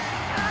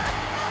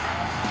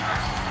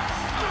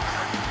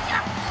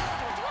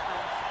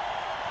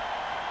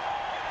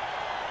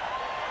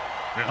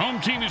 The home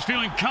team is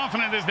feeling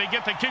confident as they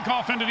get the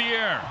kickoff into the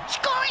air.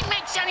 Scoring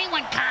makes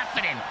anyone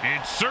confident.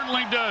 It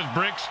certainly does,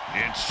 Bricks.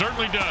 It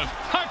certainly does.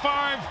 High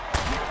five.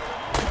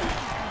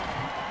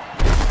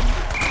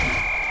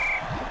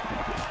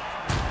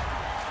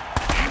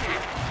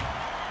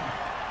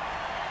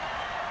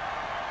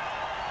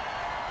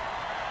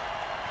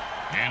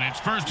 And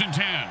it's 1st and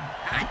 10.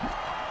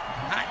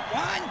 Hot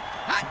 1,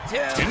 hot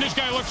 2. And this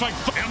guy looks like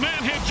a man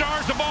hit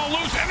jars the ball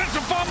loose, and it's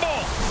a fumble.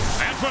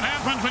 That's what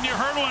happens when you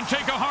hurdle and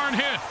take a hard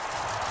hit.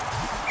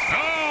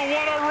 Oh,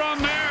 what a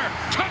run there.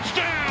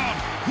 Touchdown.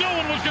 No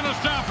one was going to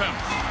stop him.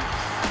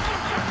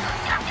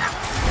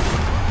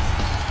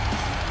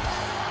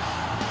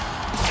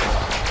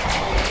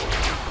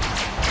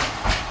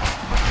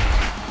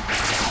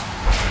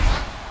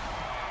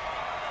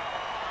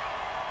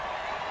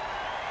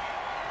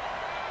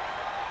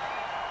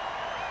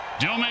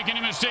 Don't make any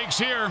mistakes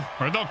here,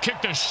 or they'll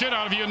kick the shit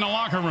out of you in the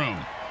locker room.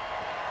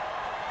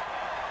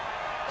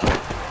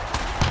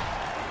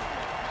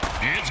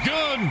 It's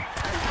good.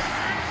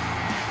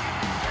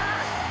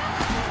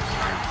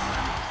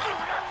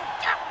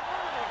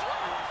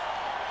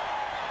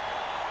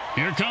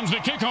 Here comes the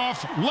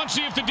kickoff. Let's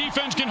see if the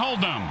defense can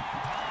hold them.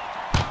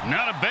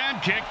 Not a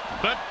bad kick,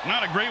 but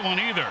not a great one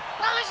either.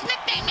 Well, his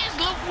nickname is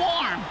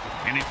Lukewarm.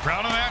 And he's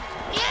proud of that?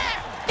 Yeah,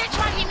 that's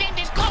why he named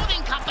his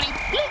clothing company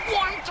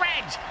Lukewarm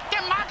Threads.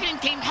 Their marketing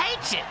team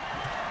hates it.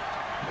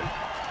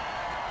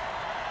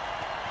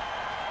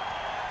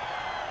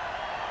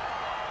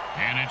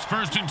 And it's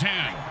 1st and 10.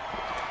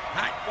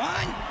 Hot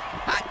 1,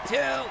 hot 2,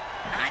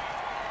 hot.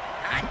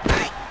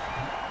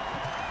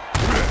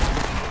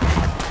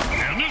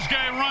 And this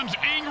guy runs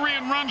angry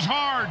and runs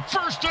hard.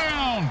 1st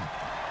down.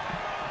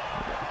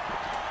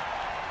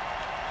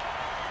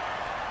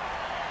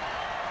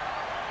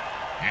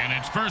 And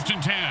it's 1st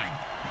and 10.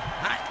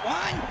 Hot 1,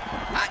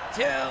 hot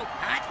 2,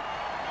 hot.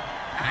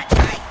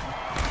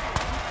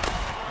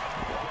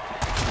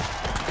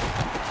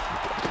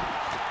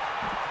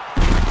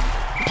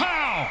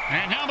 Pow!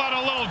 And how about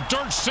a little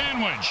dirt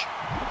sandwich?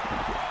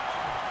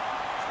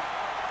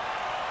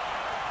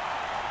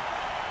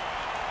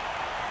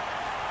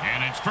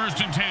 And it's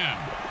 1st and 10.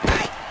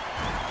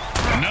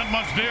 Not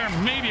much there,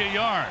 maybe a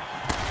yard.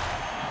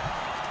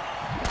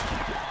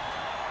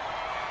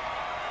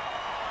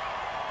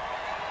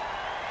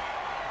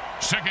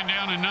 Second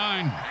down and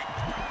 9.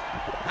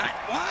 Hot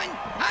 1,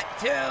 hot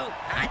 2,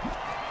 hot.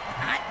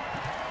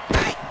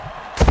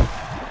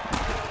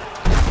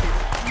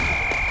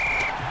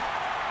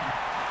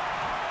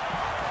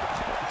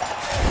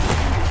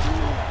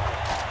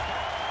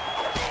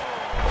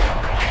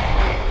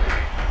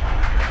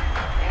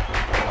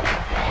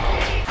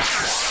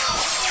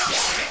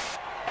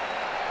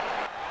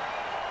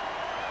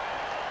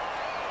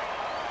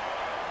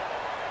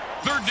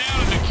 Third down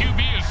and the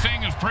QB is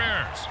saying his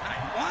prayers. Hot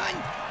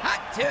 1,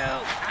 hot 2,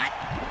 hot.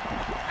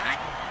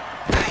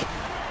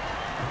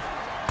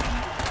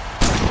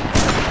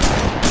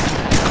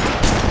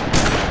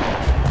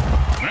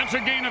 That's a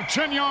gain of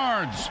 10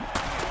 yards.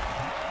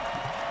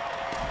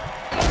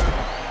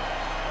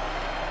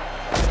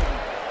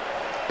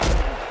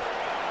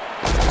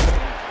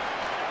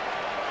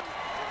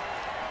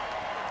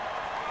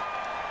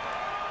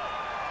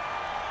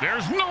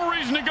 There's no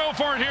reason to go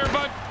for it here,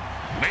 but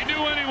they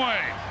do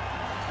anyway.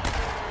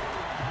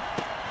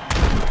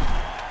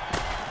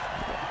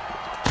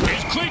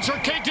 His cleats are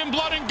caked in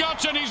blood and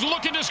guts, and he's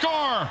looking to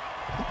score.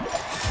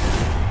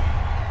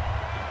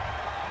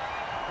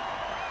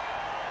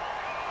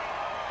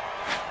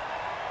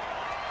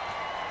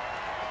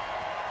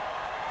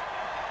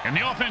 And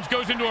the offense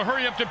goes into a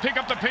hurry-up to pick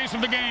up the pace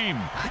of the game.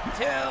 Hot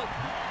 2,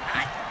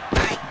 hot.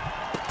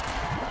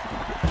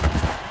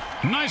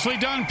 Nicely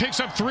done. Picks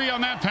up 3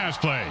 on that pass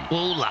play.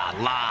 Ooh la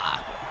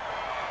la.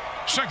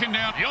 Second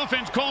down. The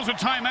offense calls a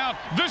timeout.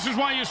 This is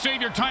why you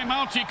save your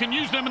timeouts so you can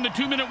use them in the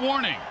 2-minute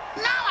warning.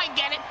 Now I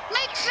get it.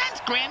 Makes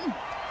sense, Grim.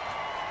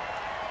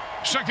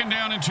 Second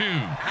down and 2.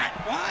 Hot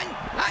 1,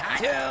 hot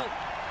 2,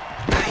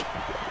 hot.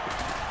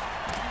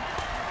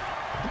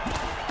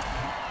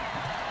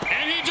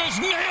 And he just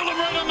nailed him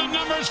right on the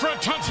numbers for a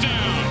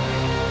touchdown.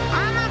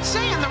 I'm not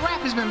saying the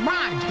ref has been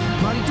bribed,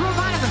 but he drove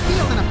out of the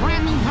field in a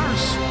brand new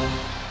hearse.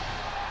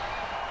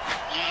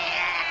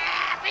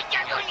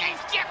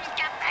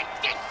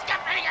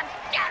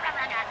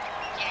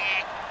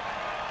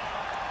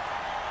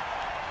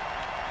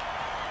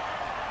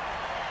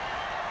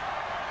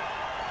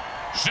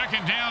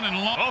 Second down and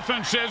long.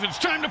 Offense says it's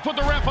time to put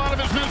the ref out of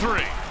his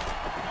misery.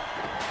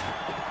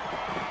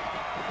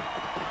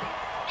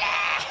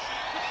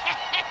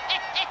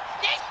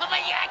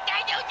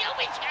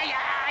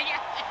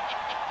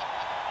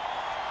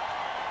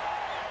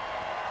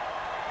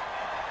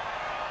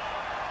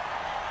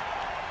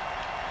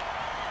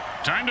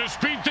 Time to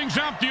speed things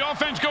up. The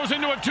offense goes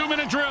into a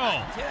 2-minute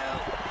drill. 2,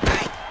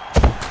 8.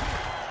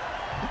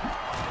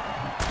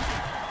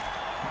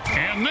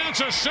 And that's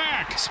a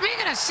sack.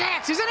 Speaking of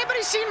sacks, has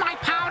anybody seen my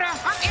powder?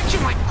 I'm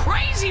itching like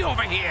crazy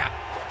over here.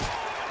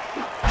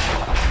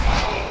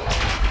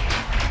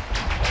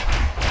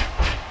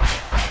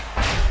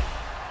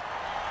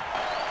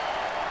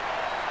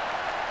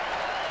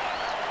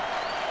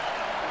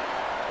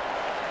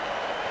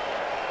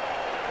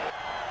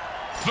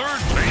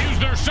 Third, they use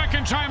their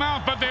second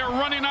timeout, but they are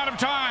running out of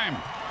time.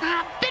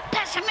 A bit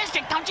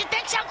pessimistic, don't you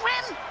think so,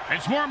 Grim?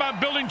 It's more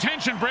about building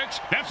tension, Bricks.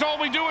 That's all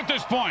we do at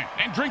this point.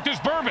 And drink this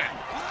bourbon.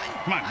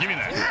 Come on, give me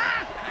that.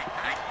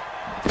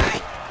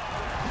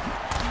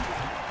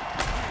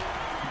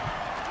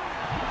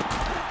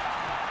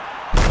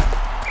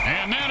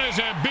 And that is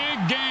a big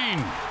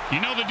gain. You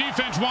know the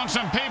defense wants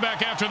some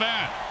payback after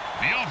that.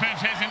 The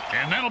offense hasn't,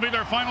 and that'll be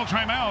their final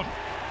timeout.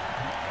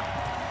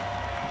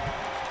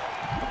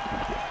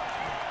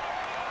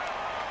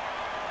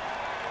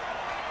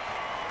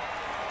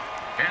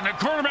 And the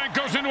quarterback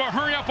goes into a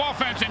hurry-up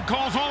offense and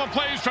calls all the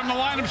plays from the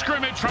line of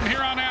scrimmage from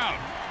here on out.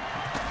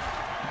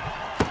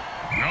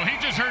 No, he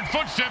just heard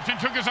footsteps and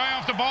took his eye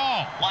off the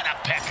ball. What a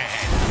peck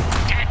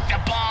ahead. Get the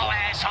ball,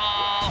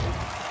 asshole.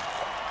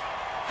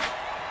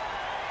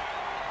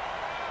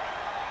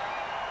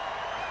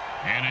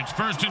 And it's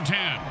 1st and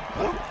 10.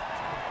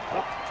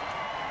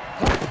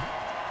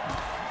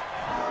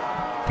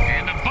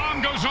 And the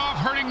bomb goes off,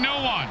 hurting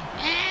no one.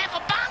 If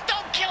a bomb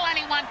don't kill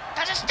anyone,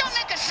 does it still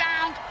make a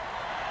sound?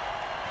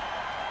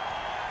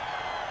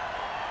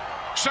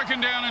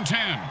 2nd down and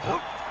 10.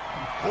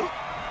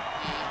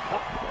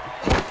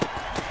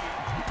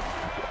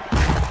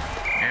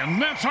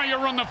 And that's how you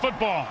run the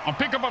football. A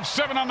pickup of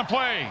 7 on the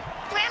play.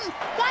 Grim,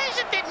 why is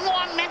it that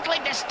more mentally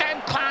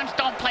disturbed clowns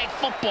don't play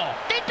football?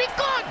 They'd be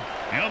good.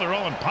 Yeah, they're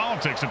all in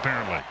politics,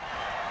 apparently.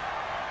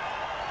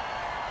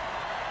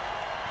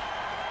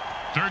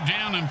 3rd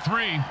down and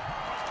 3.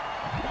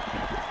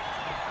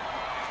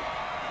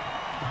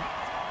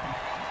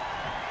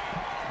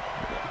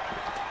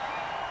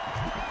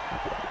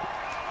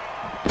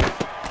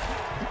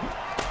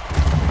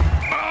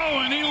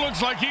 And he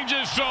looks like he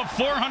just saw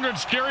 400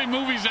 scary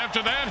movies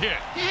after that hit.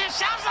 Yeah,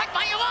 sounds like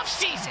my off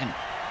season.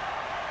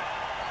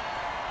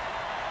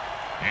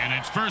 And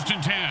it's 1st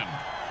and 10.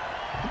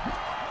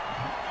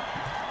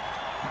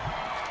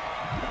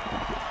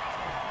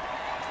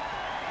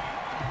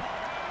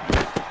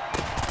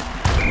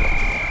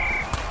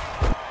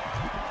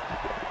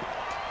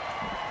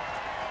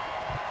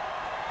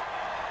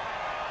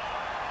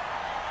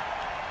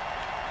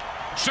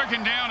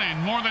 Second down and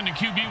more than the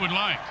QB would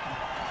like.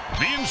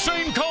 The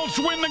insane Colts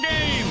win the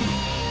game.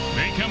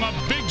 They come up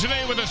big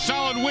today with a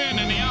solid win,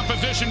 and the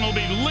opposition will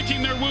be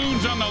licking their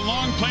wounds on the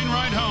long plane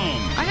ride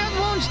home. I heard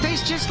wounds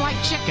taste just like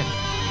chicken.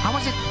 How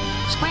was it?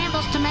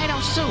 Scrambles tomato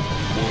soup.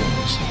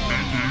 Wounds.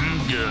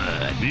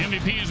 Good. The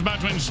MVP is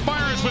about to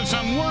inspire us with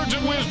some words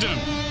of wisdom.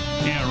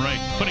 Yeah, right.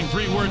 Putting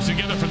 3 words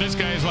together for this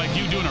guy is like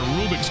you doing a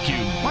Rubik's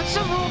Cube. What's a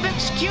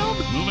Rubik's Cube?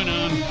 Moving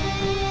on.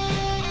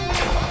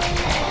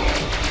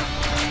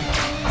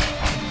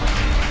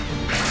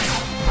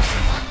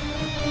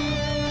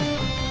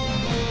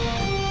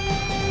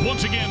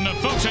 Once again, the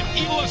folks at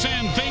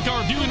EagleSN thank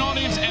our viewing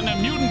audience and the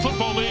Mutant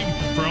Football League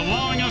for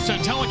allowing us to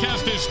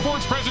telecast this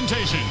sports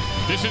presentation.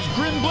 This is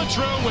Grim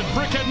Blitzrow with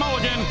Brickhead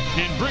Mulligan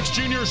and Bricks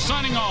Jr.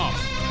 signing off.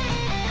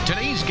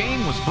 Today's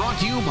game was brought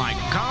to you by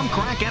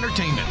Comcrack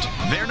Entertainment.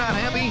 They're not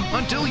happy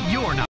until you're not.